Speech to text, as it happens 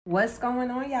What's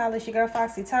going on, y'all? It's your girl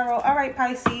FoXXyTarot. All right,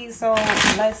 Pisces. So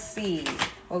let's see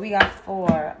what we got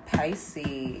for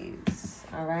Pisces.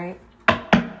 All right,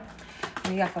 what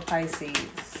we got for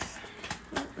Pisces.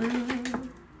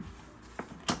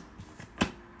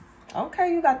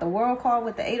 Okay, you got the World card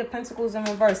with the Eight of Pentacles in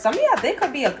reverse. Some of y'all, there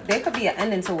could be an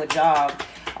ending to a job.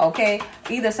 Okay,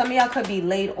 either some of y'all could be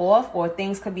laid off or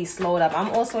things could be slowed up. I'm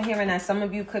also hearing that some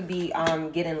of you could be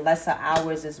getting lesser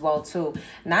hours as well too.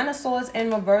 Nine of Swords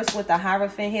in reverse with the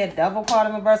Hierophant here, Devil card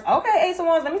in reverse. Okay, Ace of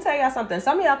Wands, let me tell y'all something.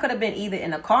 Some of y'all could have been either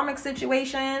in a karmic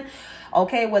situation,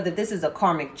 okay, whether this is a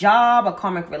karmic job, a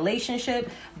karmic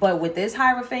relationship, but with this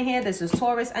Hierophant here, this is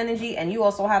Taurus energy, and you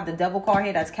also have the Devil card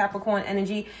here, that's Capricorn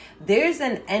energy. There's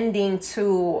an ending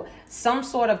to some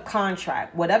sort of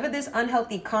contract. Whatever this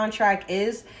unhealthy contract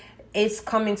is, it's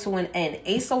coming to an end.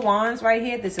 Ace of Wands right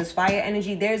here, this is fire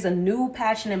energy. There's a new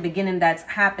passionate beginning that's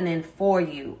happening for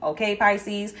you, okay,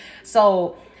 Pisces?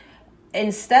 So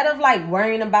instead of like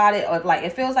worrying about it, or like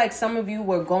it feels like some of you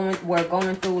were going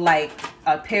through like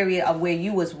a period of where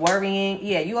you was worrying.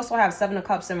 Yeah, you also have Seven of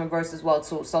Cups in reverse as well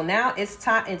too. So now it's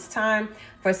time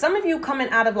for some of you coming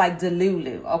out of like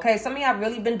DeLuLu. Okay, some of y'all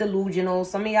really been delusional.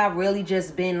 Some of y'all really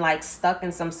just been like stuck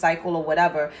in some cycle or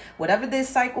whatever this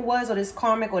cycle was, or this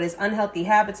karmic or this unhealthy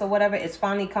habits or whatever. It's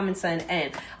finally coming to an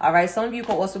end. All right, some of you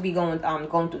could also be going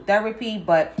through therapy,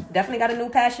 but definitely got a new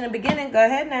passion in the beginning. Go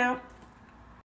ahead now.